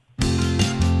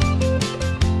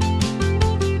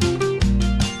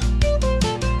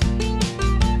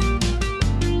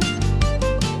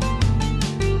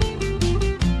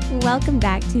welcome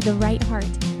back to The Right Heart.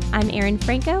 I'm Erin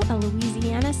Franco, a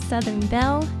Louisiana Southern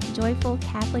belle, joyful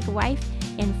Catholic wife,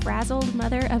 and frazzled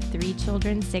mother of 3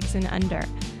 children 6 and under.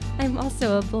 I'm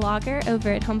also a blogger over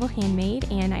at Humble Handmaid,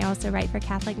 and I also write for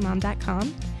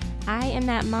CatholicMom.com. I am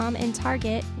that mom in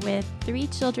Target with 3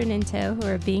 children in tow who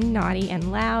are being naughty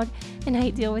and loud, and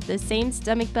I deal with the same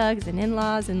stomach bugs and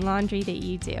in-laws and laundry that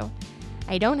you do.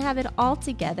 I don't have it all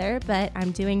together, but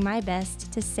I'm doing my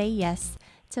best to say yes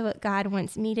to what God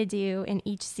wants me to do in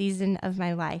each season of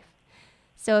my life.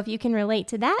 So if you can relate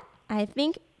to that, I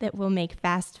think that we'll make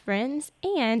fast friends,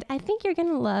 and I think you're going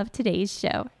to love today's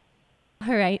show.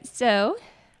 All right, so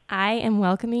I am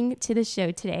welcoming to the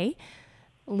show today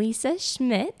Lisa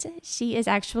Schmidt. She is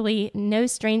actually no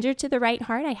stranger to The Right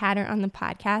Heart. I had her on the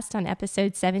podcast on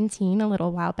episode 17 a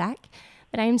little while back,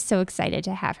 but I am so excited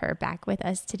to have her back with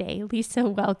us today. Lisa,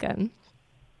 welcome.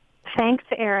 Thanks,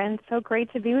 Erin. So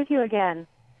great to be with you again.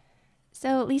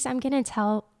 So, Lisa, I'm going to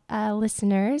tell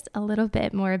listeners a little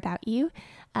bit more about you.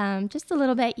 Just a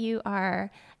little bit, you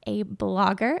are a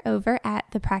blogger over at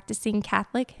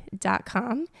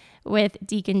thepracticingcatholic.com with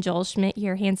Deacon Joel Schmidt,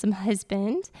 your handsome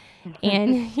husband,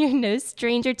 and you're no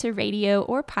stranger to radio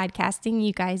or podcasting.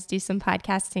 You guys do some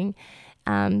podcasting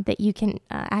that you can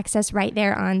access right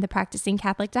there on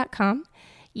thepracticingcatholic.com.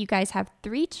 You guys have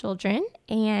 3 children,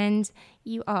 and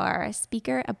you are a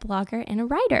speaker, a blogger, and a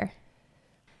writer.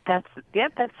 That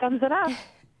sums it up.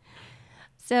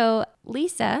 So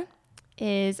Lisa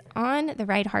is on The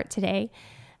Right Heart today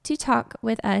to talk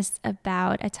with us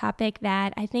about a topic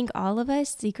that I think all of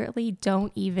us secretly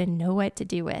don't even know what to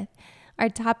do with. Our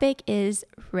topic is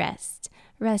rest.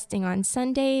 Resting on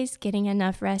Sundays, getting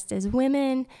enough rest as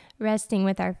women, resting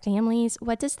with our families.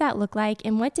 What does that look like?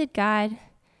 And what did God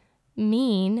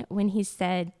mean when he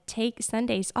said, take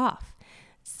Sundays off?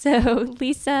 So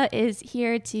Lisa is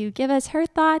here to give us her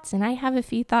thoughts, and I have a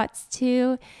few thoughts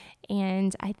too.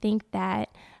 And I think that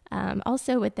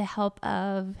also with the help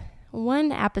of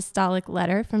one apostolic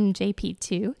letter from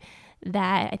JP2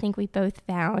 that I think we both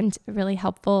found really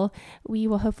helpful, we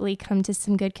will hopefully come to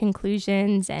some good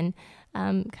conclusions and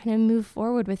kind of move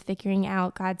forward with figuring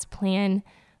out God's plan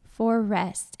for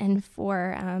rest and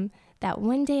for that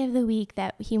one day of the week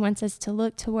that he wants us to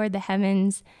look toward the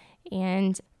heavens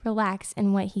and relax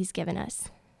in what he's given us.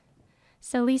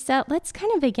 So Lisa, let's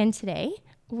kind of begin today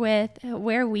with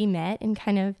where we met and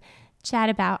kind of chat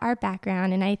about our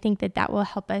background. And I think that will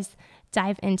help us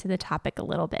dive into the topic a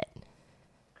little bit.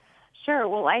 Sure.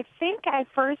 Well, I think I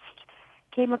first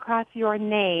came across your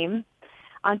name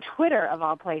on Twitter, of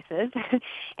all places,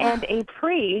 and a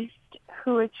priest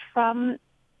who is from,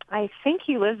 I think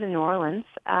he lives in New Orleans,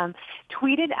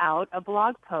 tweeted out a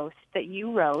blog post that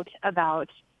you wrote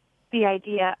about the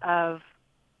idea of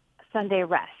Sunday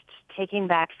rest, taking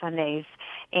back Sundays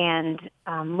and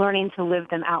learning to live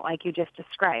them out like you just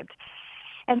described.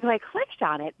 And so I clicked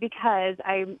on it because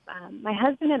my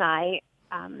husband and I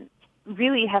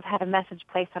really have had a message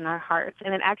placed on our hearts,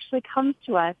 and it actually comes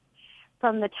to us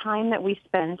from the time that we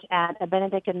spent at a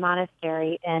Benedictine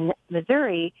monastery in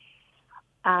Missouri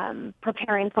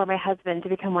preparing for my husband to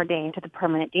become ordained to the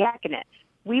permanent diaconate.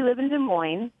 We live in Des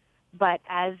Moines, but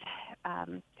as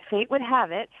fate would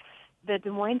have it, the Des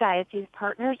Moines Diocese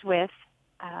partners with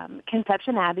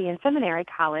Conception Abbey and Seminary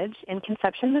College in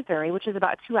Conception, Missouri, which is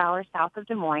about 2 hours south of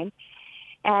Des Moines,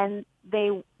 and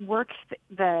they work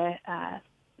the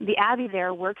Abbey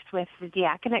there works with the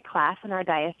diaconate class in our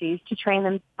diocese to train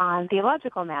them on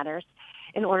theological matters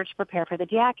in order to prepare for the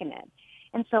diaconate.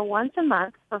 And so once a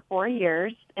month for 4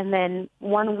 years, and then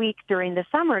 1 week during the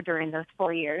summer during those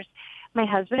 4 years, my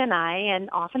husband and I, and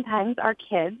oftentimes our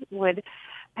kids, would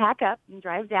pack up and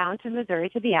drive down to Missouri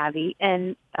to the Abbey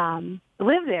and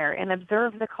live there and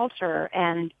observe the culture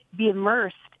and be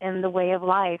immersed in the way of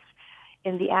life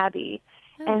in the Abbey.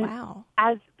 Oh, and wow.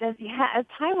 As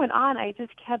time went on, I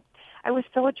was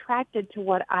so attracted to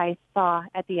what I saw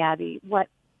at the Abbey, what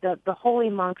the holy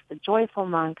monks, the joyful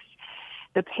monks,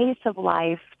 the pace of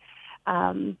life,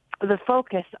 the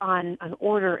focus on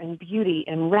order and beauty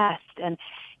and rest, and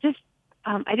just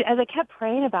as I kept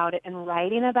praying about it and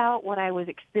writing about what I was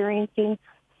experiencing,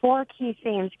 4 key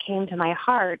themes came to my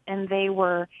heart, and it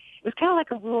was kind of like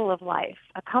a rule of life,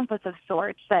 a compass of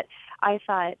sorts that I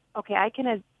thought, okay, I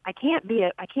can't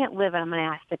live a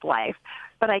monastic life,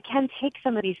 but I can take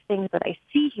some of these things that I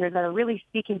see here that are really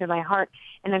speaking to my heart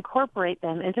and incorporate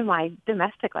them into my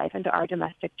domestic life, into our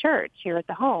domestic church here at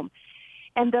the home.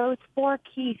 And those 4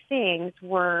 key things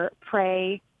were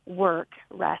pray, work,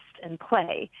 rest, and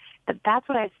play. That's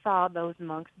what I saw those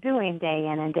monks doing day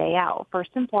in and day out.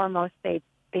 First and foremost, they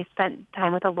spent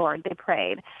time with the Lord. They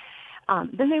prayed.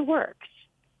 Then they worked.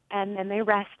 and then they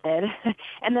rested,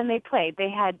 and then they played.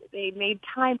 They made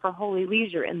time for holy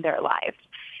leisure in their lives.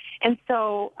 And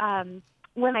so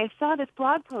when I saw this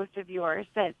blog post of yours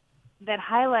that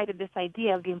highlighted this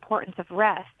idea of the importance of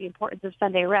rest, the importance of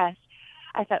Sunday rest,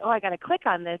 I thought, I got to click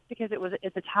on this because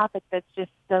it's a topic that's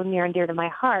just so near and dear to my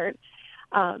heart.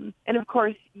 And of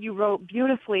course, you wrote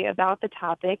beautifully about the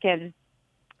topic, and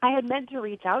I had meant to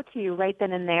reach out to you right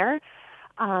then and there,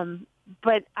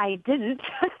 but I didn't.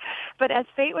 But as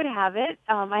fate would have it,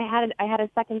 I had a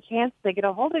second chance to get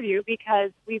a hold of you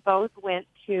because we both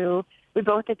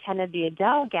attended the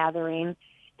Adele gathering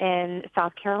in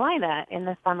South Carolina in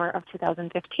the summer of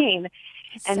 2015.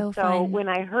 And so fun. when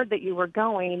I heard that you were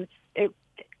going, it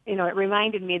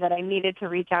reminded me that I needed to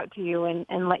reach out to you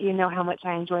and let you know how much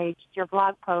I enjoyed your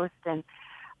blog post and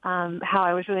how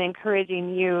I was really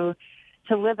encouraging you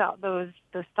to live out those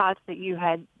thoughts that you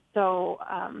had so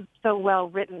well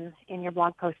written in your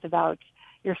blog post about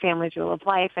your family's rule of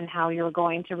life and how you were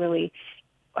going to really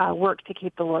work to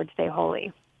keep the Lord's Day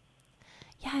holy.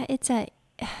 Yeah, it's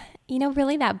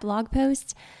really that blog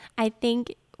post, I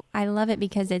think I love it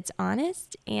because it's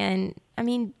honest. And I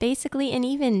mean, basically, and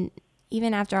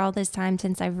even after all this time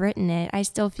since I've written it, I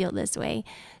still feel this way.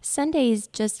 Sundays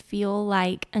just feel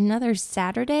like another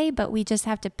Saturday, but we just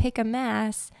have to pick a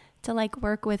mass to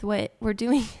work with what we're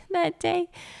doing that day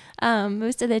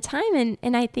most of the time.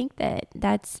 And I think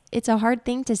it's a hard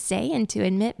thing to say and to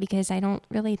admit because I don't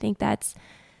really think that's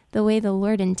the way the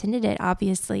Lord intended it,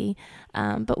 obviously.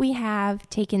 But we have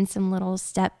taken some little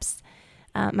steps,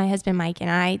 my husband Mike and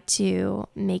I, to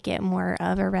make it more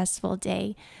of a restful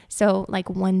day. So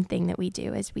one thing that we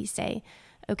do is we say,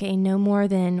 okay, no more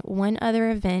than one other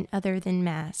event other than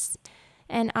Mass.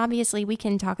 And obviously we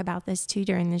can talk about this too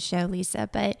during the show, Lisa,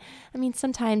 but I mean,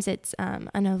 sometimes it's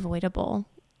unavoidable.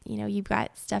 You've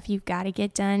got stuff you've got to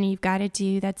get done, you've got to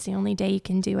do, that's the only day you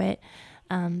can do it.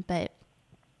 But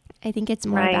I think it's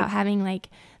more about having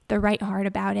the right heart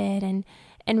about it. And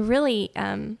really,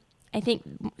 I think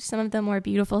some of the more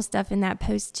beautiful stuff in that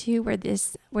post too were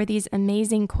these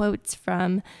amazing quotes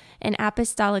from an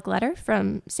apostolic letter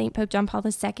from St. Pope John Paul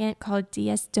II called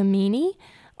Dies Domini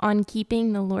on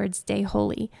keeping the Lord's Day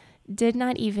holy. Did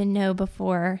not even know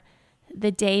before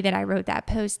the day that I wrote that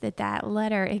post that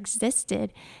letter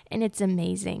existed. And it's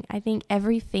amazing. I think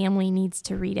every family needs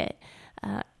to read it.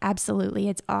 Absolutely.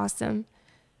 It's awesome.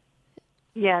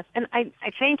 Yes. And I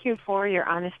thank you for your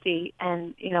honesty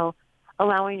and,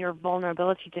 allowing your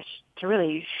vulnerability to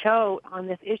really show on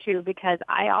this issue because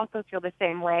I also feel the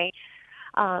same way.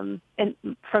 And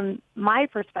from my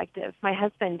perspective, my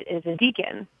husband is a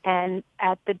deacon, and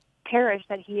at the parish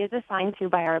that he is assigned to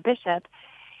by our bishop,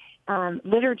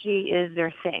 liturgy is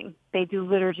their thing. They do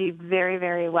liturgy very,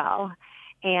 very well.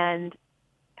 And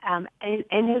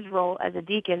in his role as a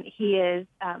deacon, he is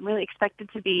really expected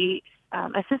to be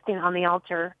assisting on the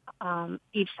altar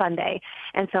each Sunday.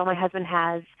 And so my husband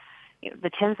has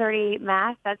the 10:30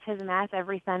 Mass, that's his Mass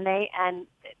every Sunday, and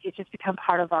it's just become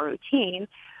part of our routine.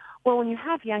 Well, when you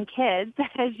have young kids,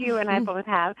 as you and I both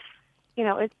have,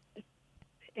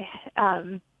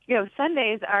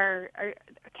 Sundays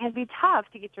can be tough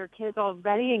to get your kids all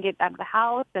ready and get out of the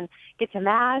house and get to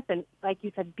Mass and, like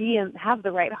you said, have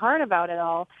the right heart about it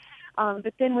all.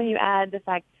 But then when you add the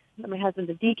fact that my husband's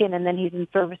a deacon and then he's in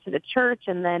service to the church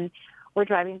and then we're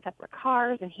driving separate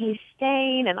cars and he's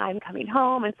staying and I'm coming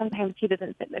home and sometimes he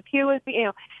doesn't sit in the pew with me,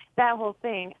 that whole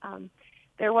thing.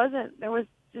 There was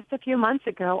just a few months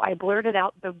ago, I blurted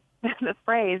out the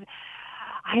phrase,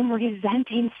 I'm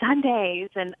resenting Sundays.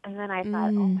 And then I thought,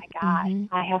 oh my gosh,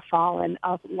 I have fallen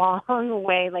a long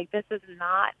way. This is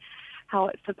not how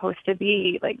it's supposed to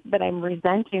be, that I'm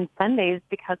resenting Sundays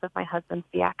because of my husband's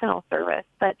diaconal service.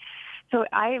 But so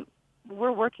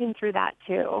we're working through that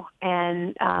too.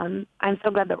 And I'm so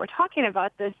glad that we're talking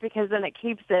about this because then it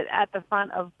keeps it at the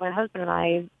front of my husband and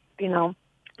I,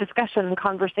 discussion and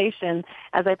conversation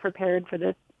as I prepared for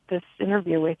this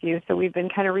interview with you. So we've been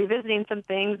kind of revisiting some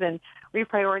things and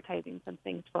reprioritizing some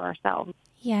things for ourselves.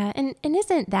 Yeah. And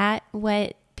isn't that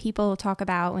what people talk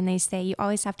about when they say you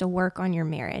always have to work on your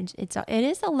marriage? It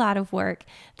is a lot of work.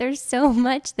 There's so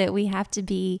much that we have to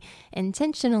be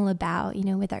intentional about,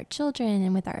 with our children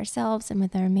and with ourselves and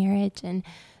with our marriage. And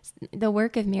the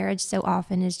work of marriage so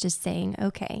often is just saying,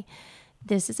 okay,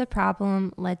 this is a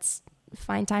problem. Let's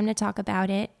find time to talk about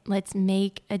it. Let's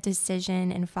make a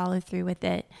decision and follow through with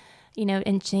it,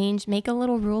 and make a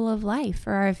little rule of life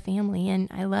for our family. And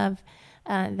I love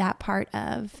that part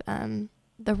of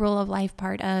the rule of life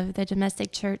part of the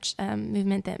domestic church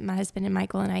movement that my husband and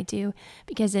Michael and I do,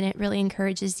 because then it really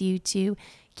encourages you to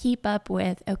keep up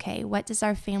with, okay, what does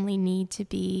our family need to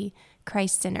be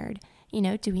Christ-centered?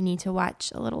 Do we need to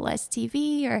watch a little less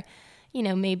TV, or,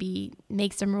 maybe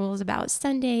make some rules about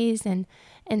Sundays? And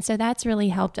so that's really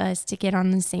helped us to get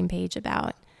on the same page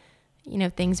about,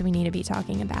 things we need to be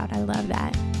talking about. I love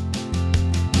that.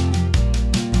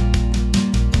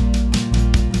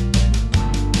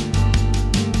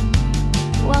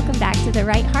 Welcome back to The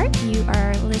Right Heart. You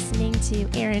are listening to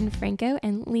Aaron Franco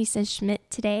and Lisa Schmidt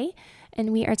today,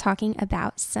 and we are talking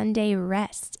about Sunday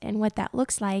rest and what that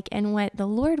looks like and what the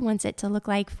Lord wants it to look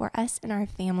like for us and our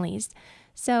families.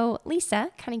 So,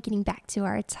 Lisa, kind of getting back to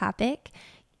our topic,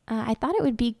 I thought it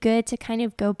would be good to kind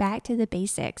of go back to the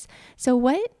basics. So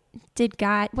what does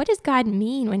God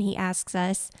mean when he asks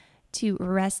us to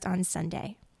rest on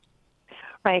Sunday?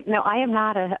 Right. No, I am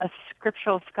not a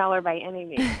scriptural scholar by any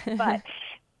means, but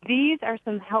these are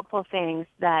some helpful things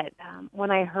that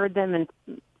when I heard them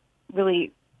and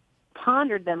really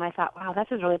pondered them, I thought, wow, this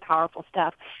is really powerful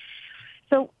stuff.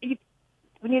 So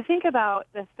when you think about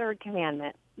the third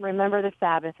commandment, remember the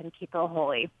Sabbath and keep it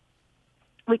holy,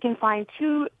 we can find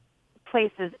two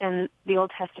places in the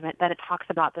Old Testament that it talks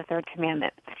about the third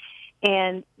commandment.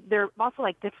 And they're also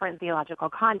like different theological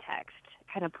contexts,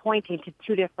 kind of pointing to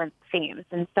two different themes.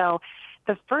 And so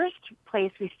the first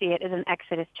place we see it is in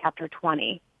Exodus chapter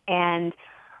 20. And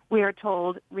we are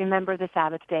told, remember the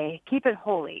Sabbath day, keep it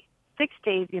holy. 6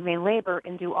 days you may labor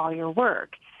and do all your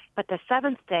work, but the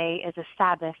seventh day is a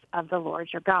Sabbath of the Lord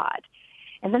your God.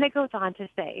 And then it goes on to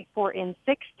say, for in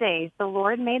 6 days the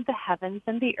Lord made the heavens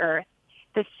and the earth,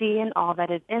 the sea and all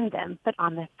that is in them, but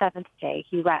on the seventh day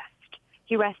he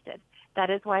rested. That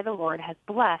is why the Lord has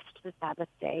blessed the Sabbath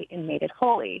day and made it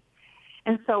holy.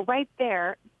 And so right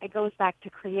there, it goes back to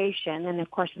creation. And,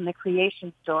 of course, in the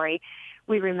creation story,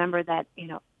 we remember that,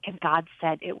 and God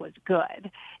said it was good.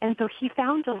 And so he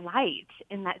found delight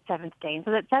in that seventh day. And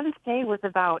so that seventh day was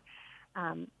about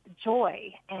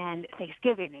joy and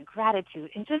thanksgiving and gratitude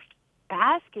and just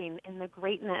basking in the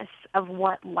greatness of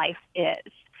what life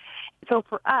is. So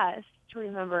for us to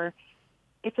remember,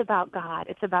 it's about God.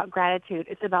 It's about gratitude.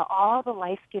 It's about all the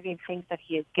life-giving things that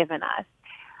he has given us.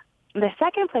 The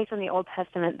second place in the Old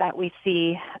Testament that we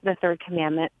see the third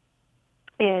commandment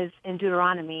is in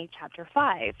Deuteronomy chapter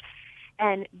 5.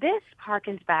 And this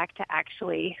harkens back to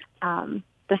actually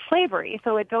the slavery.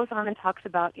 So it goes on and talks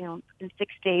about, in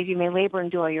 6 days you may labor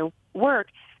and do all your work,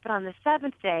 but on the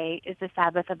seventh day is the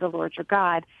Sabbath of the Lord your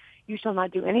God. You shall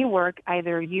not do any work,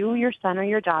 either you, your son, or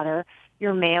your daughter,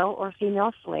 your male or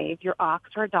female slave, your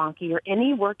ox or donkey, or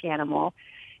any work animal,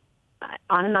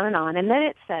 on and on and on. And then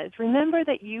it says, remember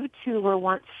that you too were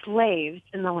once slaves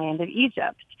in the land of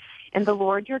Egypt, and the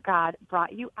Lord your God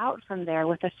brought you out from there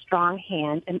with a strong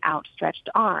hand and outstretched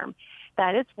arm.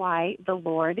 That is why the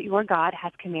Lord your God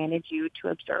has commanded you to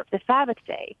observe the Sabbath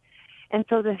day. And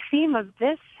so the theme of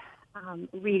this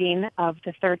reading of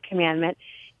the third commandment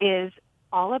is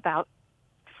all about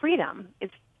freedom.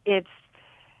 It's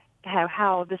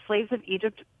how the slaves of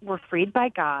Egypt were freed by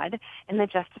God, and the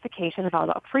justification is all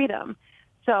about freedom.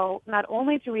 So not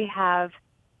only do we have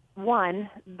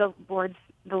the Lord's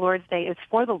Day is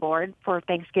for the Lord, for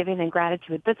thanksgiving and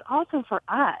gratitude, but it's also for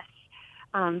us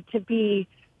to be,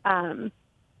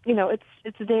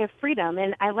 it's a day of freedom.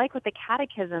 And I like what the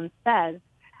Catechism says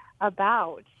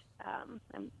about,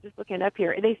 I'm just looking it up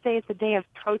here, they say it's a day of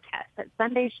protest, that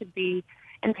Sunday should be,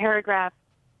 in paragraph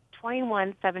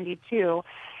 2172,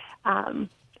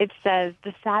 it says,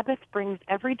 the Sabbath brings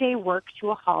everyday work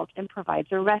to a halt and provides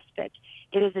a respite.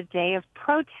 It is a day of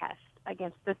protest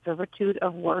against the servitude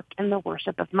of work and the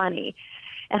worship of money.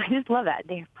 And I just love that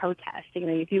day of protest.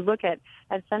 If you look at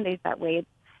Sundays that way,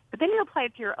 but then you apply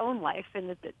it to your own life.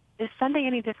 And is Sunday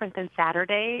any different than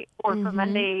Saturday or for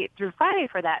Monday through Friday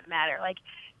for that matter? Like,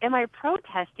 am I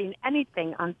protesting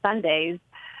anything on Sundays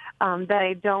that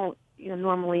I don't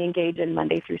normally engage in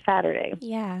Monday through Saturday?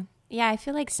 Yeah. Yeah, I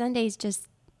feel like Sunday's just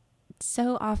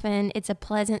so often it's a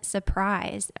pleasant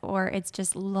surprise, or it's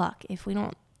just luck if we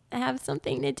don't have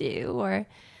something to do, or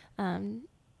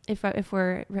if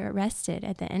we're rested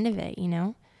at the end of it,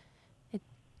 It's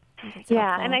helpful.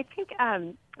 And I think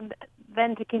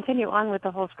then to continue on with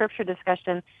the whole scripture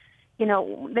discussion,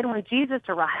 then when Jesus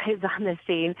arrives on the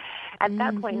scene, at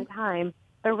that point in time,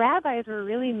 the rabbis were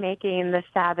really making the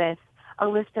Sabbath a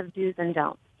list of do's and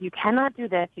don'ts. You cannot do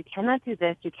this, you cannot do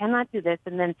this, you cannot do this.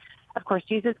 And then, of course,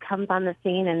 Jesus comes on the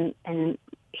scene and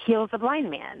heals a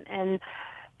blind man. And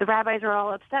the rabbis are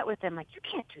all upset with him, like, you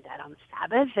can't do that on the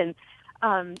Sabbath. And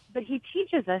but he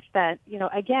teaches us that,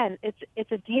 again,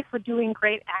 it's a day for doing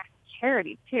great acts of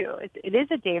charity, too. It is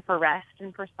a day for rest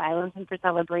and for silence and for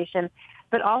celebration,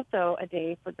 but also a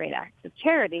day for great acts of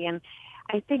charity. And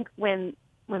I think when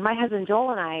my husband Joel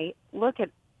and I look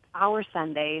at our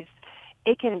Sundays,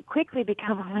 it can quickly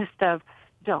become a list of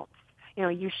don'ts.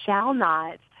 You shall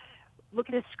not look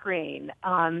at a screen,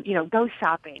 go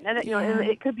shopping. And, and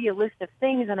it could be a list of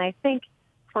things. And I think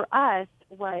for us,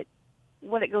 what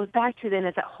it goes back to then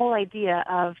is that whole idea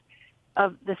of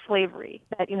the slavery,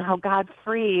 that, how God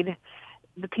freed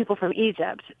the people from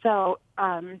Egypt. So,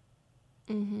 and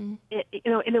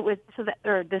it was so that,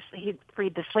 he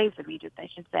freed the slaves of Egypt, I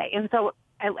should say. And so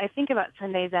I think about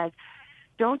Sundays as,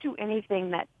 don't do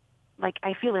anything that, like,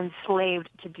 I feel enslaved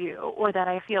to do, or that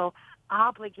I feel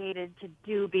obligated to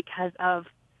do because of,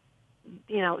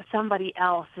 somebody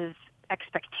else's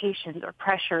expectations or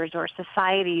pressures or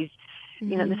society's,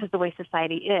 this is the way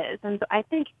society is. And so I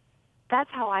think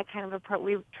that's how I kind of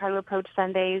we try to approach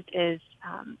Sundays is,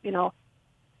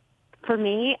 for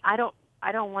me, I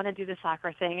don't want to do the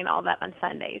soccer thing and all that on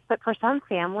Sundays. But for some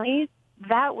families,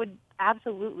 that would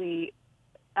absolutely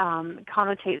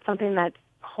connotate something that's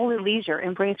holy leisure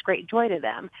and brings great joy to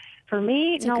them. For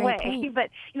me, no way. Point.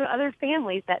 But, other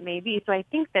families that may be. So I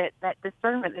think that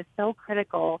discernment is so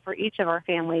critical for each of our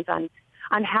families on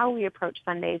how we approach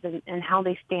Sundays and how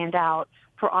they stand out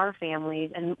for our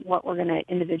families and what we're going to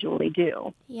individually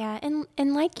do. Yeah,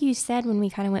 and like you said, when we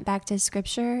kind of went back to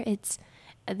Scripture, it's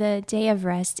the day of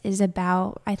rest is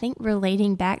about, I think,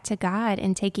 relating back to God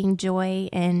and taking joy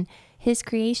in His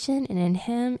creation and in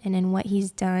Him and in what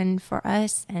He's done for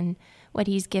us and what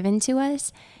He's given to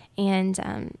us.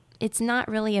 And it's not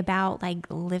really about like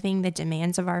living the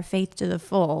demands of our faith to the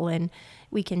full, and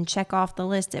we can check off the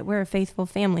list that we're a faithful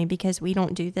family because we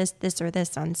don't do this, or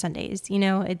this on Sundays.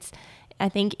 I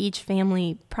think each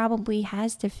family probably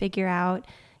has to figure out,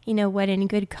 what in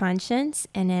good conscience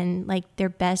and in like their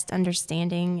best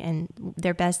understanding and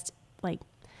their best like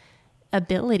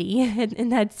ability in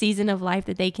that season of life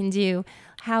that they can do.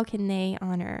 How can they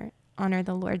honor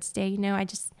the Lord's Day?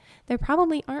 There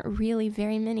probably aren't really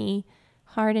very many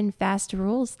hard and fast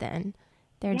rules then.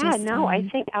 I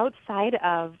think outside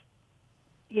of,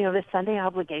 the Sunday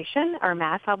obligation or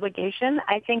Mass obligation,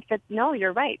 I think that, no,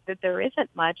 you're right, that there isn't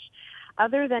much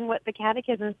other than what the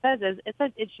Catechism says is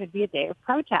it should be a day of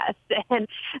protest. And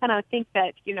I think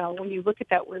that, when you look at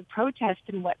that word protest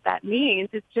and what that means,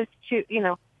 it's just to,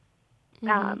 it's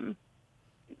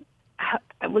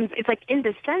like in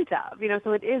dissent of,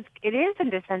 so it is in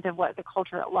dissent of what the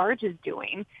culture at large is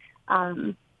doing.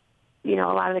 A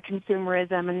lot of the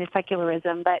consumerism and the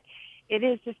secularism, but it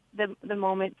is just the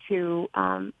moment to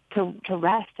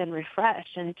rest and refresh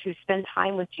and to spend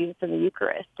time with Jesus in the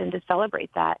Eucharist and to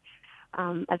celebrate that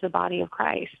as a body of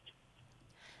Christ.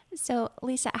 So,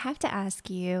 Lisa, I have to ask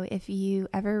you if you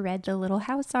ever read the Little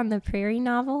House on the Prairie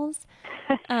novels,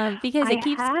 because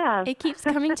it keeps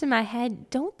coming to my head.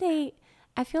 Don't they?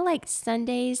 I feel like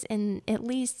Sundays, and at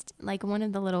least like one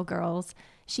of the little girls,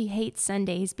 she hates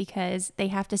Sundays because they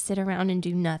have to sit around and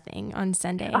do nothing on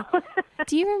Sunday.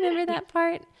 Do you remember that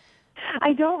part?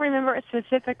 I don't remember it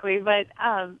specifically, but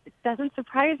it doesn't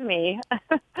surprise me.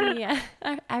 Yeah,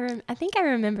 I think I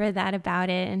remember that about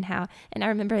it, and I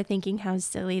remember thinking how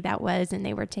silly that was, and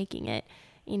they were taking it,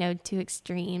 to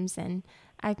extremes. And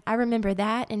I remember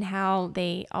that, and how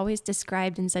they always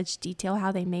described in such detail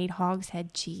how they made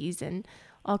hogshead cheese and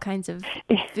all kinds of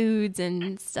foods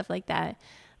and stuff like that.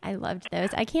 I loved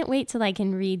those. I can't wait till I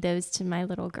can read those to my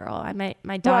little girl.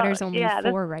 My daughter's only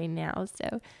 4 right now, so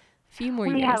a few more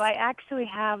years. I actually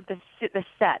have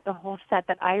the whole set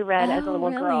that I read as a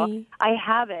little girl. I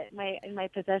have it in my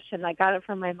possession. I got it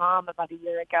from my mom about a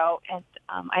year ago, and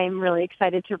I am really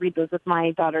excited to read those with my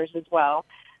daughters as well.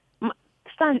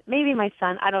 Maybe my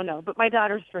son, I don't know, but my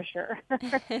daughters for sure.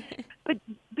 But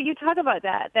you talk about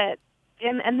that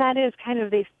and that is kind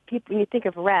of these people, when you think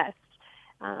of rest,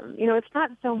 it's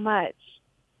not so much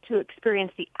to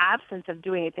experience the absence of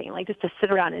doing anything, like just to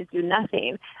sit around and do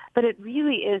nothing, but it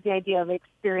really is the idea of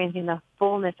experiencing the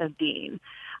fullness of being,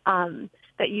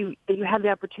 that you have the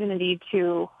opportunity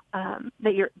to,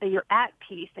 that you're at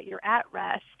peace, that you're at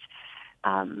rest,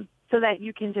 so that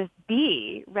you can just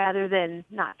be rather than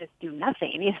not just do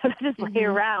nothing, just lay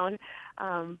around.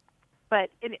 And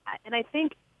I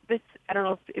think this, I don't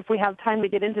know if we have time to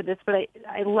get into this, but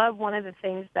I love one of the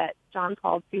things that John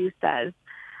Paul II says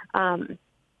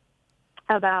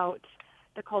about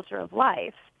the culture of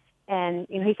life. And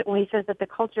he says that the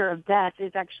culture of death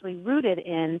is actually rooted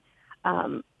in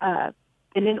an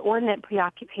inordinate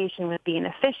preoccupation with being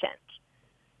efficient.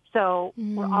 So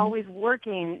we're always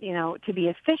working, to be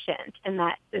efficient, and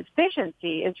that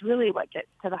efficiency is really what gets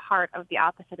to the heart of the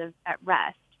opposite of at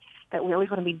rest. That we always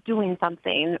want to be doing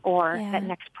something, or that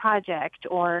next project,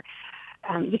 or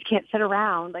you just can't sit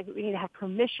around. Like, we need to have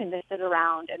permission to sit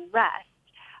around and rest.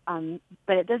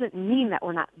 But it doesn't mean that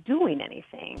we're not doing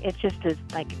anything. It's just this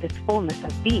fullness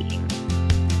of being.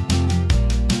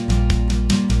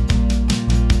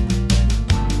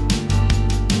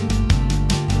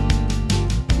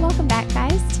 Welcome back,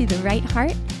 guys, to The Right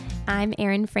Heart. I'm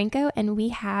Erin Franco, and we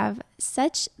have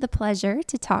such the pleasure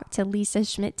to talk to Lisa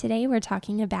Schmidt today. We're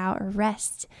talking about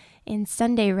rest and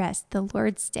Sunday rest, the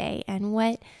Lord's Day, and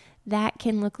what that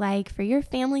can look like for your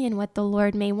family and what the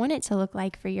Lord may want it to look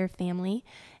like for your family.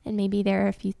 And maybe there are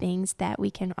a few things that we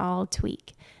can all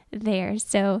tweak there.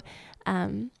 So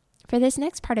for this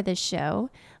next part of the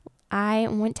show, I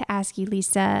want to ask you,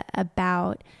 Lisa,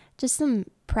 about just some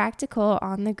practical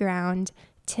on-the-ground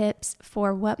tips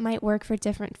for what might work for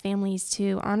different families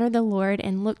to honor the Lord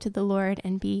and look to the Lord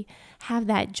and have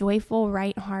that joyful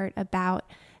right heart about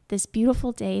this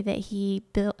beautiful day that He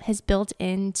has built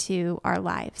into our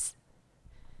lives.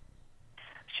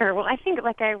 Sure. Well, I think,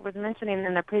 like I was mentioning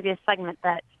in the previous segment,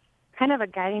 that kind of a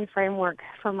guiding framework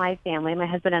for my family, my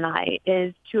husband and I,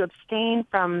 is to abstain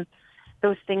from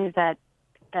those things that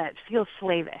feel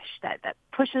slavish, that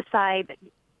push aside,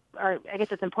 or I guess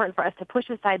it's important for us to push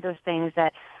aside those things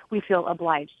that we feel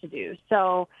obliged to do.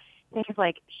 So things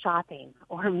like shopping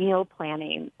or meal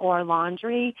planning or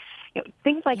laundry,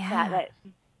 things like that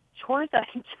chores that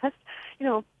I just,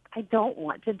 I don't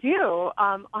want to do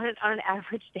on an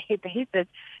average day basis.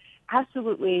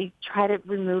 Absolutely try to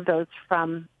remove those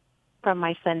from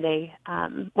my Sunday,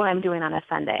 what I'm doing on a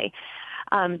Sunday.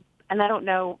 And I don't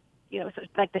know, so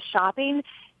like the shopping,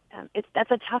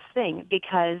 that's a tough thing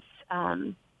because,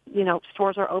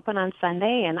 stores are open on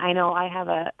Sunday, and I know I have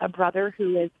a brother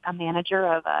who is a manager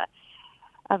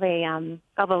of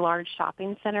a large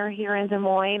shopping center here in Des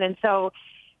Moines, and so,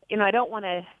 I don't want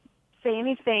to say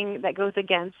anything that goes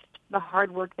against the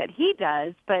hard work that he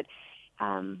does, but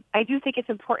I do think it's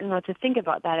important though to think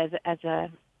about that as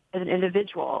an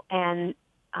individual. And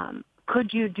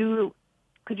could you do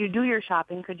your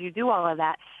shopping? Could you do all of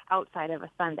that outside of a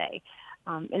Sunday?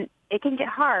 And it can get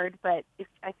hard, but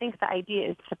I think the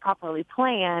idea is to properly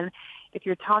plan. If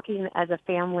you're talking as a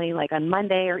family, like on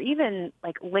Monday, or even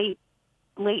like late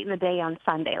in the day on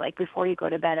Sunday, like before you go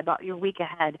to bed, about your week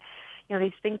ahead,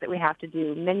 these things that we have to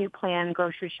do, menu plan,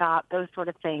 grocery shop, those sort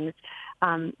of things.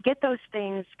 Get those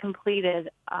things completed,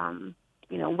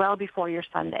 well before your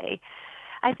Sunday.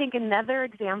 I think another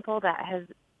example that has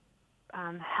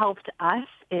helped us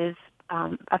is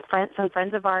some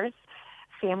friends of ours,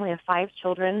 family of 5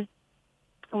 children,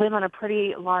 live on a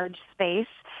pretty large space,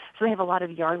 so they have a lot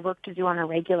of yard work to do on a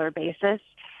regular basis,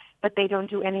 but they don't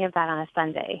do any of that on a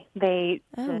Sunday. They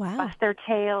bust their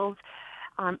tails,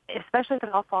 especially if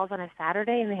it all falls on a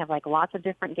Saturday and they have like lots of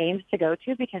different games to go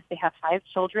to because they have 5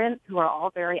 children who are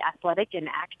all very athletic and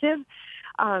active.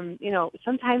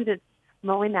 Sometimes it's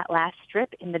mowing that last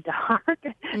strip in the dark,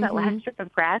 that last strip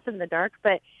of grass in the dark,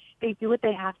 but they do what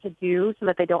they have to do so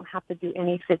that they don't have to do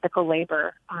any physical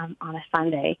labor on a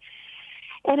Sunday.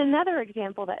 And another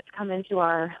example that's come into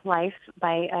our life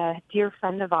by a dear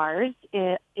friend of ours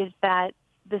is that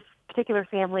this particular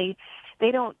family,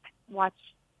 they don't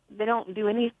do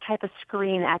any type of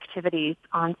screen activities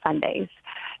on Sundays.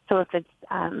 So if it's,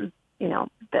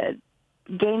 the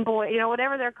Game Boy,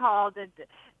 whatever they're called,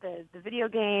 the video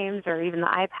games or even the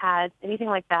iPads, anything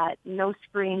like that, no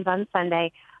screens on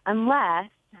Sunday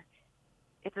unless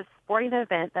it's a sporting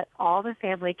event that all the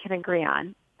family can agree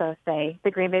on. So say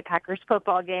the Green Bay Packers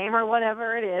football game or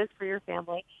whatever it is for your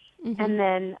family. And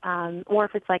then, or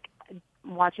if it's like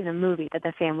watching a movie that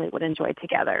the family would enjoy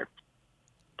together.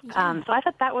 So I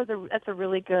thought that's a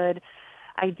really good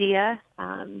idea.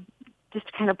 Just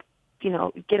to kind of,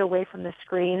 get away from the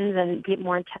screens and be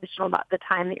more intentional about the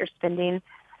time that you're spending,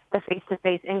 the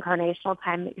face-to-face incarnational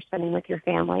time that you're spending with your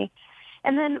family.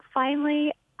 And then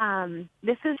finally,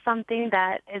 this is something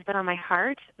that has been on my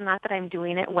heart, not that I'm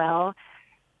doing it well,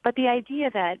 but the idea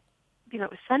that,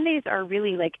 Sundays are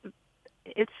really like,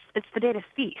 it's the day to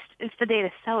feast. It's the day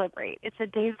to celebrate. It's a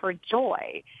day for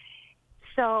joy.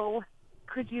 So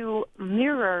could you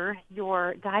mirror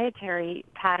your dietary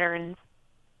patterns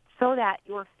so that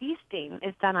your feasting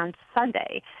is done on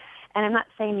Sunday? And I'm not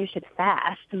saying you should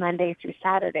fast Monday through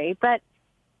Saturday, but,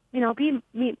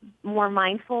 be more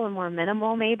mindful and more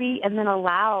minimal maybe, and then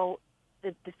allow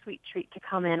the sweet treat to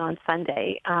come in on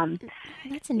Sunday.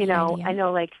 That's a neat idea. I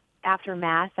know like after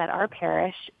Mass at our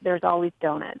parish, there's always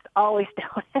donuts.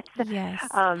 Yes.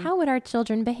 How would our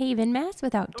children behave in Mass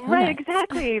without donuts? Right,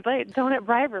 exactly. Like donut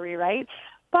bribery, right?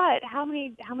 But how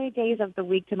many days of the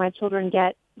week do my children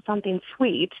get something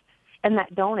sweet, and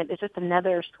that donut is just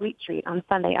another sweet treat on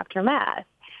Sunday after Mass?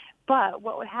 But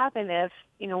what would happen if,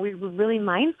 we were really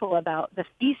mindful about the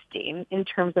feasting in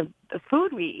terms of the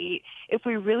food we eat, if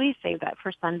we really saved that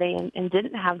for Sunday and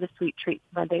didn't have the sweet treats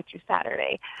Monday through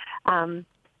Saturday.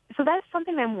 So that's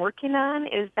something I'm working on,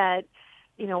 is that,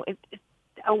 it's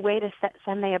a way to set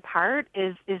Sunday apart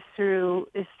is through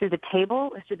the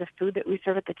table, is through the food that we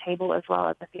serve at the table as well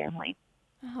as the family.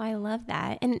 Oh, I love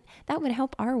that. And that would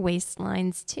help our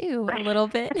waistlines too a little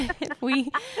bit if we,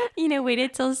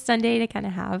 waited till Sunday to kind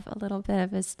of have a little bit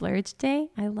of a splurge day.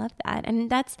 I love that.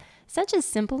 And that's such a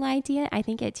simple idea. I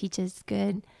think it teaches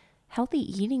good, healthy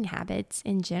eating habits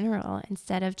in general,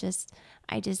 instead of just,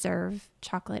 I deserve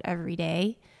chocolate every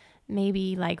day,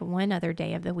 maybe like one other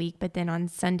day of the week, but then on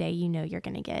Sunday, you're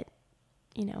going to get,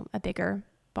 a bigger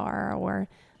bar or,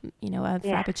 a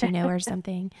Frappuccino or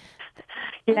something.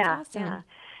 That's awesome. Yeah.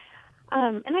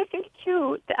 And I think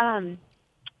too, that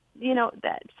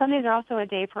Sundays are also a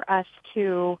day for us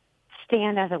to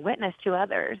stand as a witness to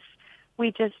others.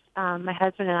 We just, my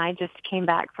husband and I just came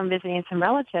back from visiting some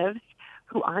relatives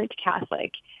who aren't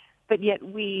Catholic, but yet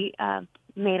we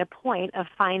made a point of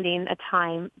finding a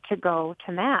time to go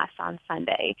to Mass on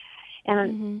Sunday.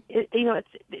 And,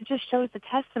 it just shows the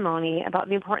testimony about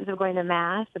the importance of going to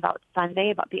Mass, about Sunday,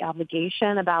 about the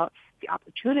obligation, about the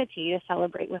opportunity to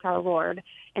celebrate with our Lord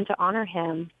and to honor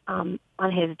him on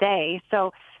his day.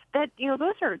 So that,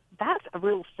 that's a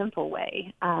real simple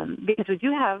way, because we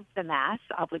do have the Mass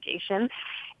obligation.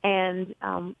 And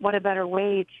what a better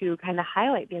way to kind of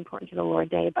highlight the importance of the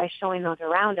Lord Day by showing those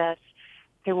around us,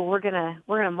 okay, well, we're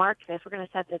gonna mark this. We're gonna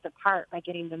set this apart by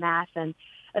getting the Mass, and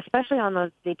especially on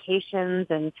those vacations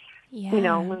and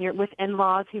when you're with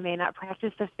in-laws who may not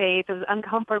practice the faith, those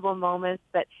uncomfortable moments.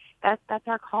 But that's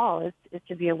our call, is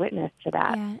to be a witness to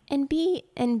that. Yeah,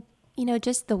 and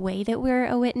just the way that we're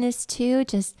a witness to,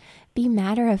 just be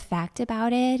matter of fact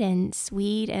about it and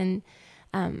sweet. And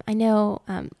I know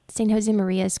St. Jose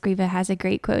Maria Escriva has a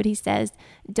great quote. He says,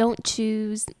 "Don't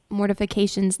choose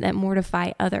mortifications that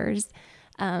mortify others."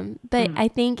 But I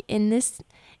think in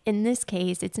this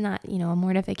case, it's not, a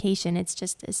mortification. It's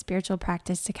just a spiritual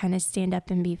practice to kind of stand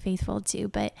up and be faithful to,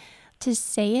 but to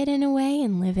say it in a way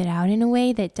and live it out in a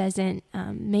way that doesn't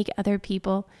make other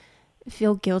people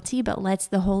feel guilty, but lets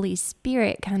the Holy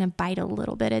Spirit kind of bite a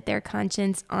little bit at their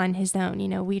conscience on his own.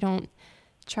 We don't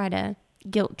try to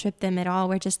guilt trip them at all.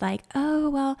 We're just like, oh,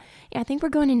 well, I think we're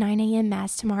going to 9 a.m.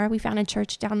 Mass tomorrow. We found a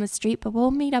church down the street, but we'll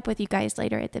meet up with you guys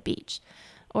later at the beach.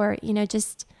 Or,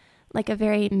 just like a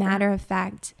very matter of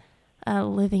fact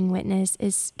living witness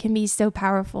can be so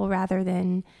powerful rather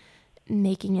than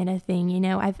making it a thing.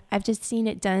 I've just seen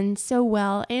it done so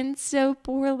well and so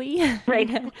poorly. Right.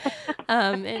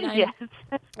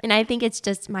 And I think it's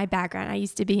just my background. I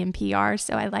used to be in PR,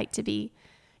 so I like to be,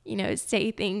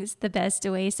 say things the best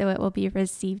way so it will be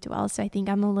received well. So I think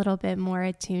I'm a little bit more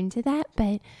attuned to that.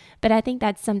 But I think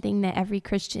that's something that every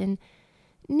Christian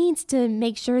needs to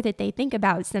make sure that they think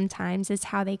about sometimes, is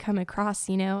how they come across.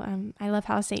 I love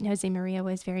how St. Jose Maria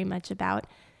was very much about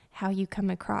how you come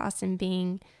across and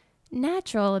being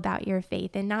natural about your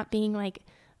faith and not being like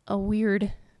a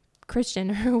weird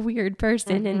Christian or a weird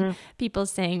person and people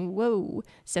saying, whoa,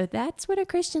 so that's what a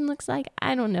Christian looks like.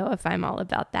 I don't know if I'm all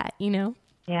about that,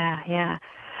 Yeah.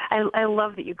 I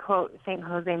love that you quote St.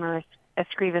 Jose Maria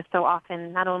Escriva so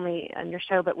often, not only on your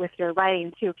show, but with your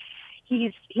writing too.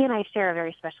 He and I share a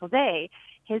very special day.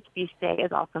 His feast day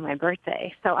is also my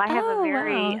birthday. So I have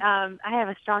I have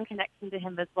a strong connection to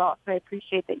him as well. So I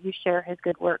appreciate that you share his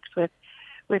good works with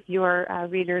your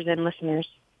readers and listeners.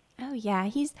 Oh yeah.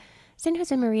 St.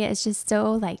 Jose Maria is just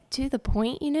so like to the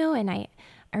point, and I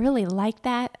really like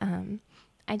that.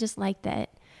 I just like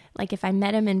that. Like if I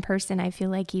met him in person, I feel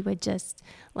like he would just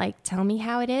like tell me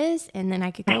how it is, and then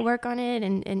I could go work on it.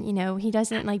 And he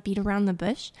doesn't like beat around the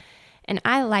bush. And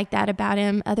I like that about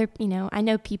him. I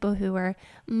know people who are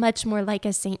much more like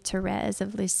a Saint Therese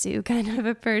of Lisieux kind of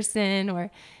a person, or,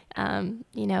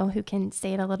 who can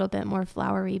say it a little bit more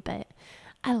flowery, but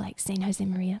I like Saint Jose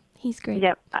Maria. He's great.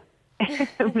 Yep.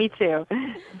 Me too.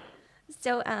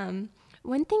 So,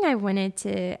 one thing I wanted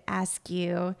to ask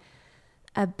you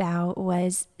about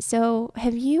was, so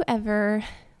have you ever,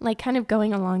 like kind of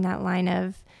going along that line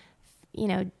of,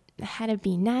 how to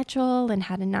be natural and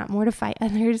how to not mortify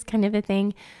others kind of a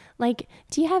thing. Like,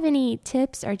 do you have any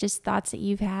tips or just thoughts that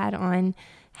you've had on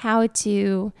how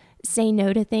to say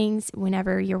no to things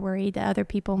whenever you're worried that other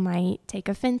people might take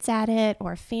offense at it,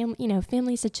 or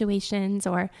family situations,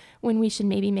 or when we should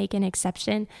maybe make an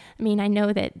exception? I mean, I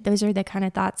know that those are the kind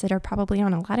of thoughts that are probably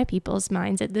on a lot of people's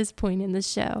minds at this point in the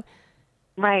show.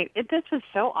 Right. This was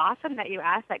so awesome that you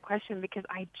asked that question, because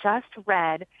I just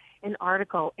read an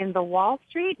article in the Wall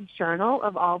Street Journal,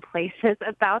 of all places,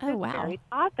 about Oh, this wow. very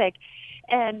topic.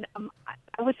 And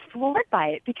I was floored by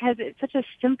it because it's such a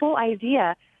simple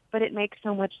idea, but it makes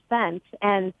so much sense.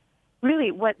 And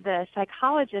really what the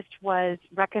psychologist was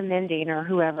recommending, or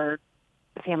whoever,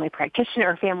 the family practitioner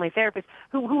or family therapist,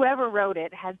 whoever wrote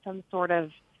it had some sort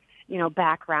of,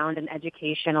 background and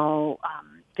educational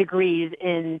degrees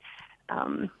in,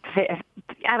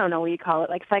 I don't know what you call it,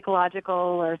 like psychological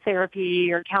or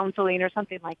therapy or counseling or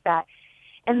something like that.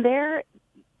 And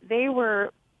they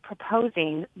were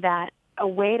proposing that a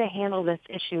way to handle this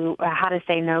issue, how to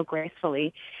say no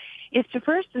gracefully, is to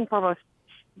first and foremost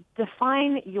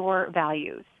define your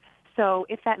values. So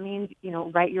if that means,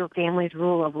 write your family's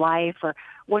rule of life or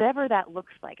whatever that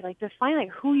looks like define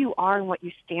who you are and what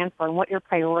you stand for and what your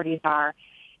priorities are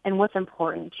and what's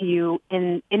important to you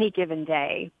in any given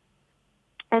day.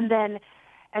 And then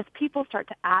as people start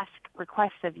to ask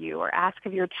requests of you or ask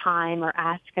of your time or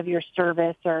ask of your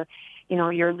service or,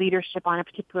 your leadership on a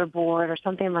particular board or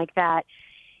something like that,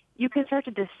 you can start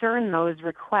to discern those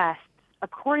requests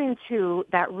according to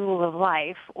that rule of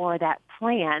life or that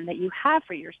plan that you have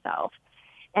for yourself.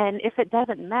 And if it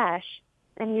doesn't mesh,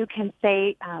 then you can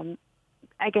say,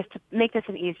 I guess to make this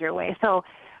an easier way. So,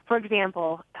 for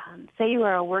example, say you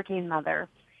are a working mother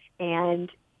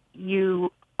and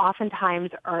you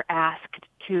oftentimes are asked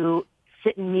to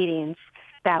sit in meetings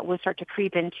that will start to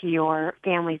creep into your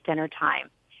family's dinner time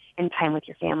and time with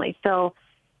your family. So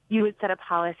you would set a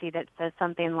policy that says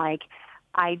something like,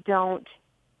 I don't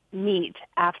meet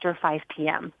after 5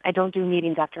 p.m. I don't do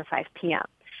meetings after 5 p.m.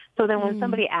 So then when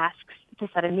somebody asks to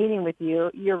set a meeting with you,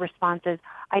 your response is,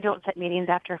 I don't set meetings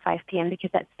after 5 p.m. because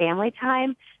that's family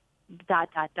time, ...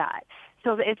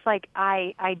 So it's like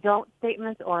I don't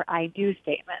statements or I do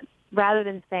statements. Rather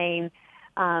than saying,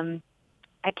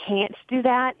 I can't do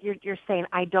that, you're saying,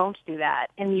 I don't do that.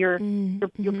 And you're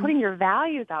putting your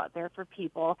values out there for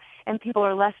people, and people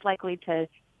are less likely to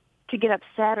get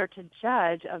upset or to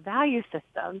judge a value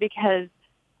system, because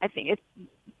I think it's,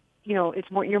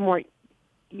 it's more,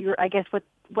 I guess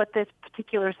what this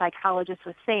particular psychologist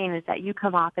was saying is that you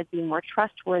come off as being more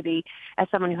trustworthy as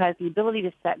someone who has the ability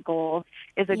to set goals,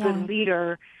 is a good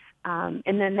leader. And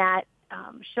then that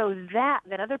shows that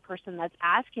other person that's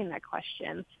asking that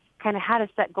question kind of how to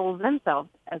set goals themselves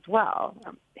as well,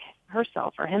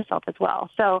 herself or himself as well.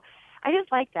 So I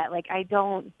just like that. Like, I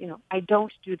don't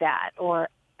do that, or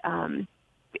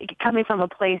coming from a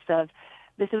place of,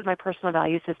 this is my personal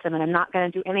value system, and I'm not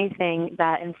going to do anything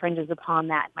that infringes upon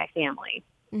that in my family.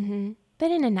 Mm-hmm.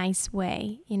 But in a nice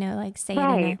way, like say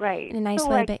right, it in a nice so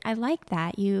way. But I like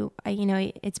that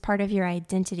it's part of your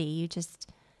identity. You just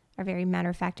are very matter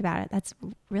of fact about it. That's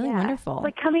really wonderful.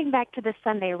 Like coming back to the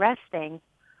Sunday resting,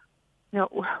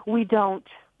 we don't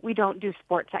do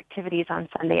sports activities on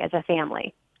Sunday as a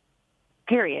family.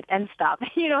 Period. End stop.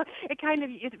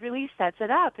 It really sets it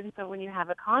up. And so when you have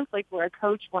a conflict where a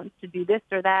coach wants to do this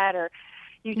or that, or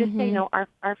you just say,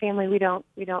 our family, we don't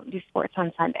do sports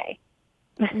on Sunday.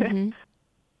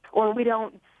 Or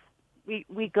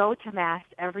we go to Mass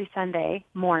every Sunday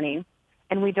morning,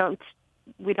 and we don't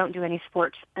do any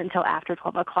sports until after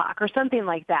 12 o'clock or something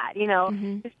like that,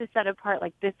 just to set apart,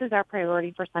 like, this is our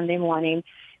priority for Sunday morning.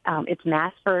 It's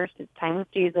Mass first, it's time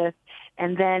with Jesus,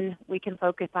 and then we can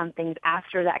focus on things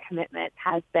after that commitment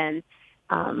has been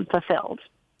fulfilled.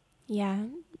 Yeah,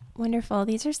 wonderful.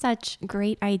 These are such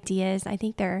great ideas.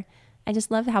 I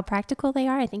just love how practical they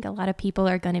are. I think a lot of people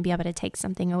are going to be able to take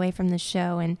something away from the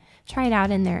show and try it out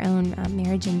in their own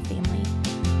marriage and family.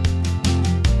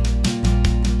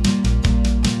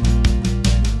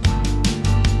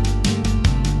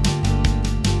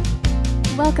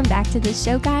 Welcome back to the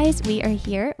show, guys. We are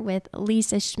here with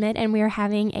Lisa Schmidt, and we are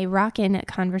having a rockin'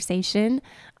 conversation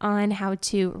on how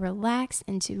to relax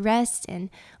and to rest, and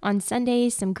on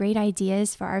Sundays, some great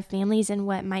ideas for our families and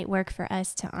what might work for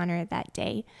us to honor that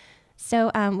day.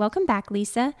 So welcome back,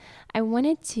 Lisa. I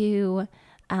wanted to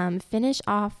finish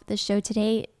off the show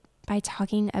today by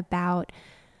talking about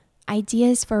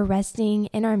ideas for resting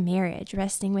in our marriage,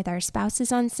 resting with our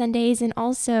spouses on Sundays, and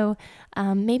also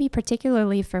maybe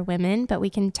particularly for women, but we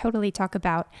can totally talk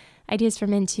about ideas for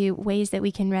men too, ways that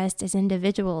we can rest as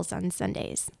individuals on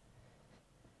Sundays.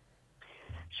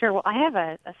 Sure. Well, I have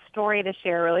a story to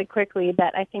share really quickly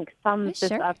that I think sums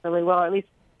this up really well, or at least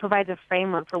provides a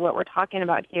framework for what we're talking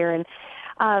about here.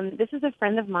 And this is a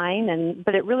friend of mine,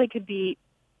 but it really could be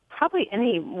probably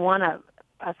any one of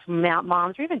us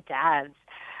moms or even dads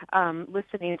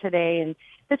listening today. And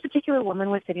this particular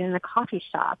woman was sitting in a coffee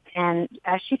shop, and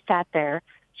as she sat there,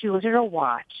 she looked at her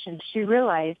watch, and she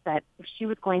realized that if she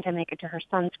was going to make it to her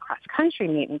son's cross-country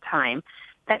meet in time,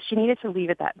 that she needed to leave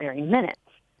at that very minute.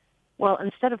 Well,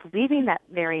 instead of leaving that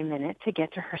very minute to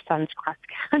get to her son's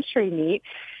cross-country meet,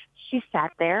 she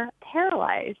sat there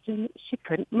paralyzed and she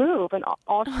couldn't move. And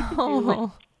all she could do was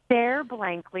Oh, stare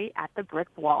blankly at the brick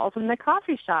walls in the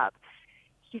coffee shop.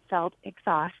 She felt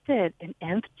exhausted and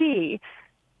empty.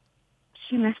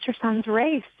 She missed her son's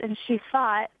race, and she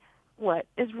thought, what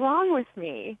is wrong with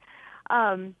me?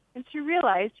 And she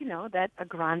realized, that a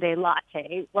grande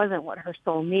latte wasn't what her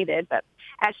soul needed. But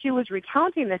as she was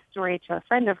recounting this story to a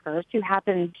friend of hers who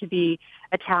happened to be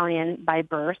Italian by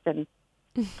birth and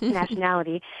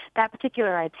nationality, that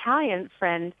particular Italian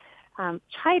friend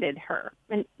chided her,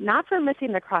 and not for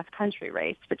missing the cross-country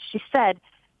race, but she said,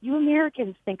 you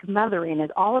Americans think mothering is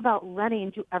all about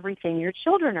running to everything your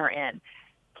children are in.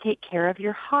 Take care of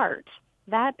your heart.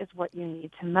 That is what you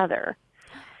need to mother.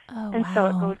 oh, And so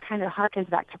it wow. goes kind of harkens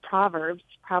back to Proverbs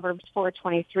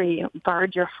 4:23,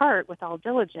 guard your heart with all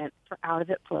diligence, for out of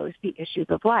it flows the issues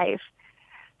of life.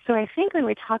 So I think when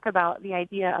we talk about the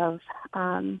idea of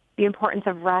the importance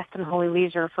of rest and holy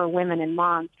leisure for women and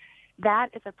moms, that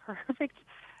is a perfect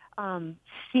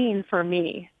scene for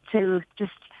me to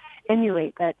just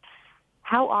emulate that.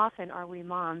 How often are we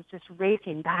moms just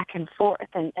racing back and forth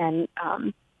and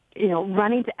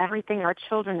running to everything our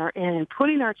children are in and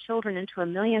putting our children into a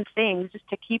million things just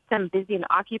to keep them busy and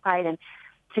occupied and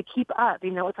to keep up.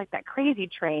 It's like that crazy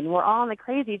train. We're all on the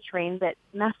crazy train, but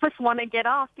none of us want to get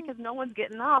off because no one's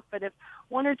getting off. But if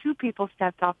one or two people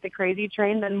stepped off the crazy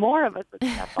train, then more of us would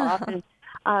step off and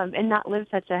not live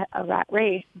such a rat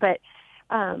race. But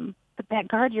that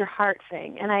guard your heart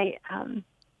thing. And I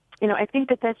think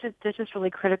that's just really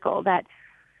critical that,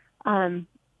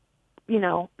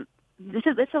 this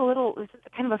is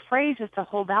kind of a phrase just to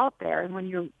hold out there. And when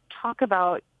you talk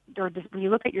about, or when you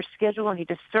look at your schedule and you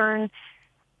discern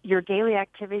your daily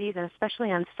activities, and especially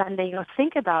on Sunday,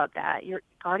 think about that. You're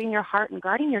guarding your heart and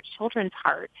guarding your children's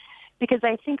heart, because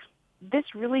I think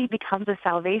this really becomes a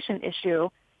salvation issue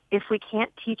if we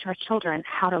can't teach our children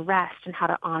how to rest and how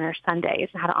to honor Sundays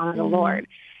and how to honor the Lord.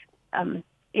 I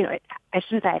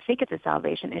shouldn't say I think it's a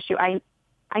salvation issue.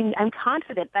 I'm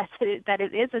confident that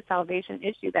it is a salvation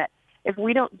issue, that if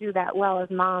we don't do that well as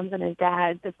moms and as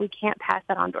dads, if we can't pass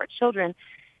that on to our children,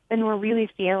 then we're really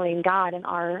failing God and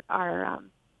our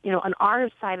on our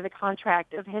side of the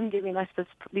contract of Him giving us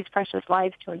these precious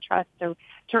lives to entrust to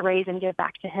raise and give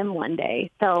back to Him one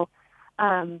day. So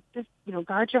just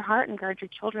guard your heart and guard your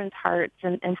children's hearts,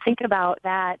 and think about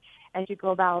that as you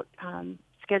go about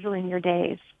scheduling your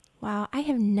days. Wow, I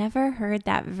have never heard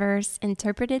that verse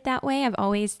interpreted that way. I've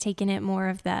always taken it more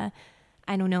of the,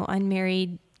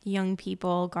 unmarried young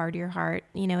people, guard your heart,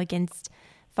 against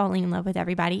falling in love with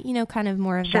everybody, kind of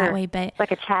more of Sure. that way. But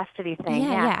Like a chastity thing.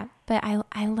 yeah. But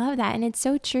I love that. And it's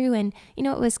so true. And,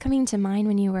 it was coming to mind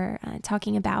when you were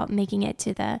talking about making it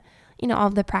to the, all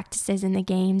of the practices and the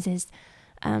games is,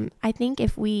 I think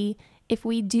if we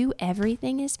do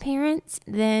everything as parents,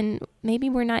 then maybe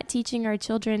we're not teaching our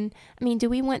children. I mean, do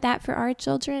we want that for our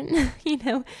children?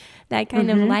 That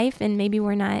kind of life. And maybe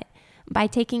we're not, by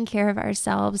taking care of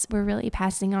ourselves, we're really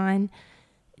passing on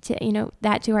to,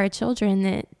 that to our children,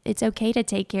 that it's okay to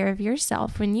take care of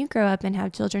yourself. When you grow up and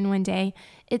have children one day,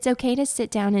 it's okay to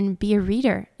sit down and be a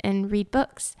reader and read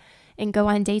books and go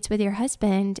on dates with your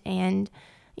husband and,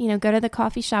 go to the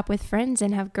coffee shop with friends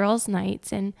and have girls'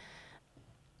 nights. And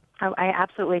I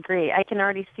absolutely agree. I can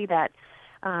already see that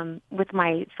with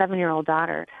my 7-year-old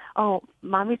daughter. Oh,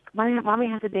 mommy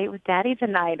has a date with daddy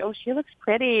tonight. Oh, she looks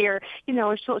pretty. Or,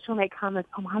 she'll make comments.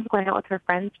 Oh, mom's going out with her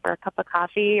friends for a cup of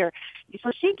coffee. Or so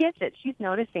she gets it. She's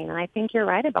noticing. And I think you're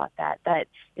right about that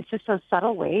it's just those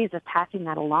subtle ways of passing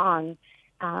that along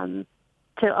to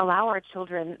allow our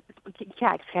children.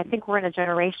 Yeah, I think we're in a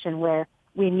generation where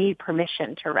we need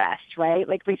permission to rest, right?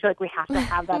 Like we feel like we have to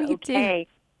have that okay.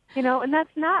 And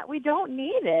that's not, we don't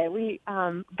need it.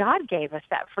 God gave us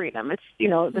that freedom. It's,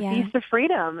 the Feast of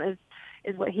Freedom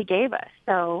is what He gave us.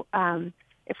 So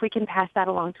if we can pass that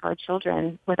along to our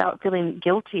children without feeling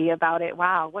guilty about it,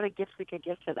 wow, what a gift we could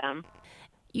give to them.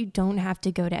 you don't have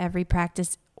to go to every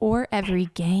practice or every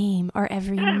game or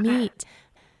every meet.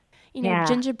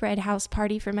 Gingerbread house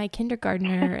party for my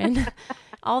kindergartner and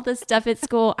all this stuff at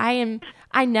school. I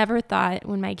never thought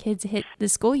when my kids hit the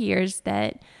school years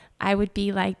that I would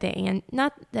be like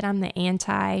not that I'm the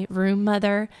anti-room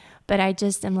mother, but I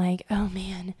just am like, oh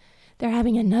man, they're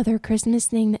having another Christmas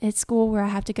thing at school where I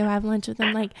have to go have lunch with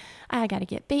them. Like, I got to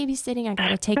get babysitting. I got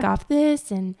to take off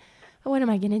this, and what am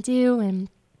I going to do? And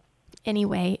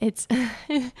anyway, it's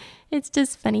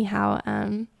just funny how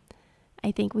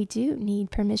I think we do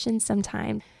need permission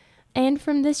sometimes. And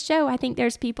from this show, I think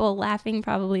there's people laughing,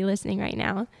 probably listening right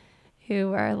now,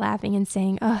 who are laughing and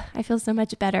saying, "Oh, I feel so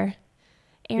much better."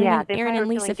 Yeah, they Aaron probably and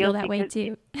were Lisa feeling feel guilty that way 'cause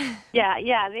too.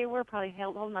 yeah, they were probably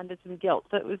holding on to some guilt.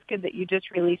 So it was good that you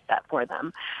just released that for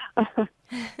them.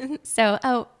 So,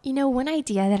 one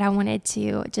idea that I wanted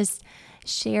to just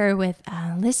share with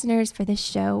listeners for this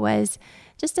show was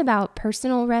just about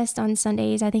personal rest on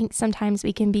Sundays. I think sometimes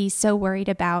we can be so worried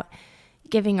about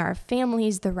giving our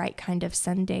families the right kind of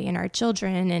Sunday and our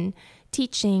children and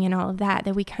teaching and all of that,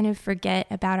 that we kind of forget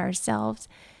about ourselves.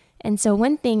 And so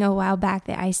one thing a while back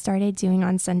that I started doing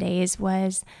on Sundays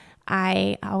was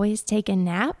I always take a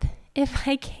nap if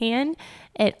I can,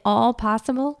 at all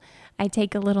possible. I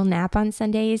take a little nap on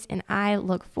Sundays, and I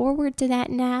look forward to that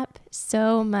nap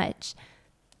so much.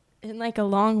 And like a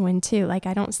long one too. Like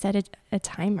I don't set a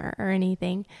timer or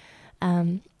anything.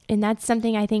 And that's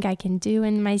something I think I can do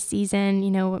in my season,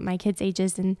 with my kids'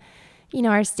 ages and,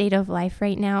 our state of life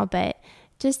right now. But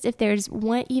just if there's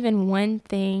even one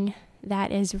thing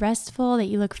that is restful that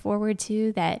you look forward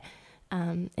to, that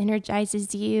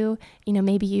energizes you,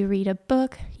 maybe you read a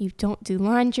book, you don't do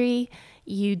laundry,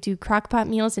 you do crock-pot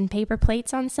meals and paper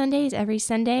plates on Sundays every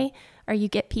Sunday, or you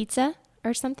get pizza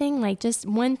or something, like just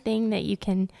one thing that you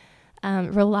can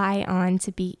rely on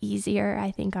to be easier,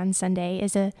 I think on Sunday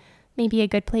is maybe a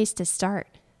good place to start.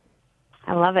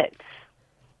 I love it.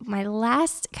 My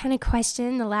last kind of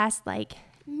question, the last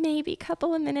maybe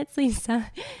couple of minutes,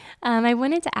 Lisa, I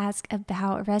wanted to ask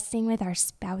about resting with our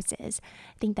spouses.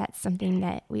 I think that's something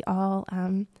that we all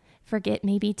forget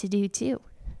maybe to do too.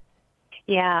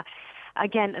 Yeah.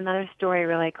 Again, another story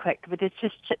really quick, but it's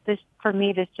just this for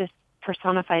me. This just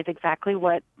personifies exactly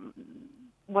what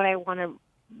I want to,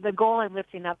 the goal I'm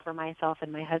lifting up for myself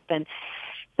and my husband.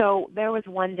 So there was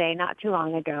one day not too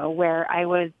long ago where I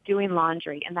was doing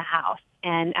laundry in the house.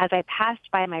 And as I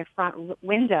passed by my front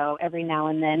window every now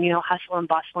and then, hustle and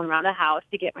bustle around the house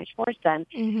to get my chores done,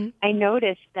 I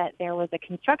noticed that there was a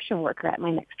construction worker at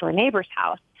my next door neighbor's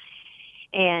house.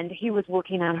 And he was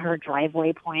working on her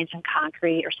driveway points and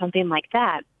concrete or something like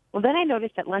that. Well, then I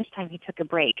noticed at lunchtime he took a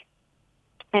break.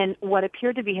 And what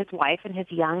appeared to be his wife and his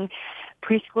young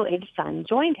preschool-age son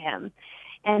joined him.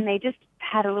 And they just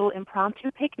had a little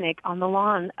impromptu picnic on the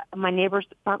lawn, my neighbor's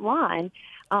front lawn,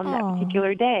 that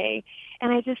particular day.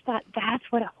 And I just thought, that's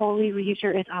what holy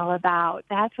leisure is all about.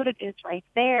 That's what it is right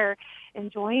there.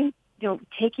 Enjoying,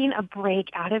 taking a break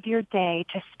out of your day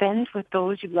to spend with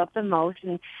those you love the most.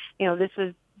 And, this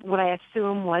was what I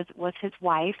assume was his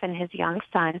wife and his young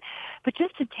son. But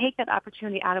just to take that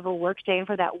opportunity out of a work day and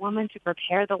for that woman to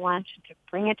prepare the lunch and to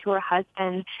bring it to her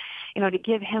husband, to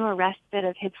give him a respite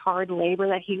of his hard labor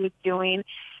that he was doing.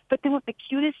 But then what the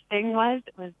cutest thing was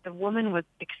the woman was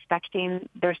expecting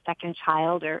their second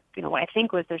child, or, what I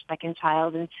think was their second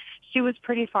child. And she was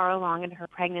pretty far along in her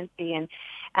pregnancy. And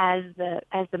as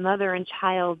the mother and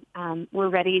child were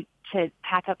ready to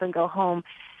pack up and go home,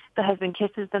 the husband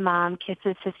kisses the mom,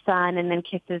 kisses his son, and then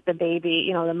kisses the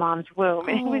baby, the mom's womb.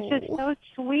 And it was just so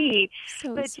sweet.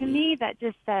 But to me, that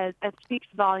speaks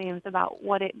volumes about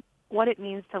what it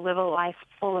means to live a life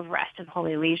full of rest and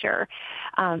holy leisure.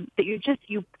 That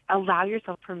you allow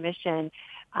yourself permission,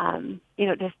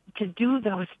 to do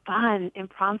those fun,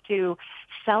 impromptu,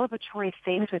 celebratory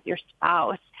things with your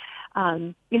spouse.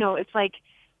 It's like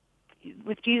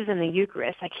with Jesus in the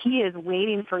Eucharist, like he is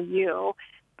waiting for you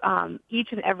each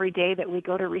and every day that we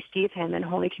go to receive him in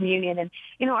Holy Communion. And,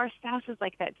 our spouses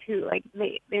like that too. Like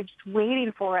they're just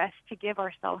waiting for us to give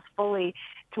ourselves fully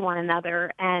to one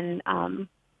another. And,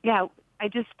 I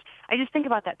just think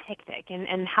about that picnic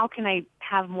and how can I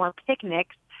have more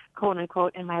picnics, quote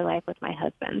unquote, in my life with my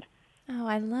husband. Oh,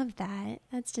 I love that.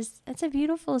 That's a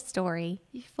beautiful story.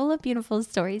 You're full of beautiful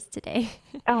stories today.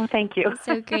 Oh, thank you. That's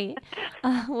so great.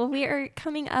 Well, we are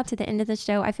coming up to the end of the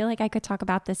show. I feel like I could talk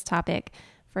about this topic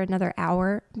for another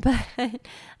hour, but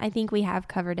I think we have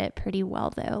covered it pretty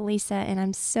well though, Lisa, and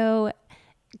I'm so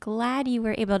glad you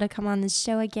were able to come on the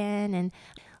show again, and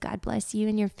God bless you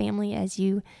and your family as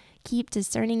you keep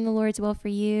discerning the Lord's will for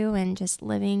you and just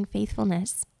living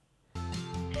faithfulness.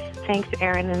 Thanks,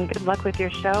 Erin, and good luck with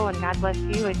your show, and God bless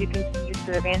you as you continue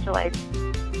to evangelize.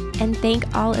 And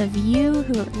thank all of you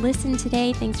who listened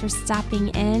today. Thanks for stopping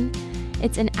in.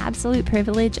 It's an absolute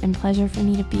privilege and pleasure for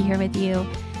me to be here with you,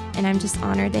 and I'm just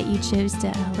honored that you chose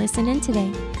to listen in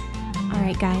today. All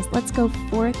right, guys, let's go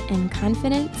forth in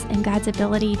confidence in God's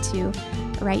ability to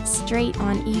write straight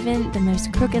on even the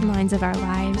most crooked lines of our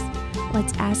lives.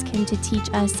 Let's ask him to teach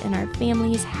us and our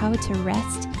families how to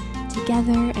rest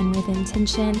together and with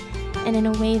intention and in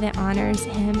a way that honors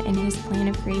him and his plan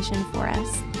of creation for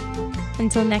us.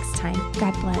 Until next time,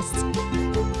 God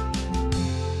bless.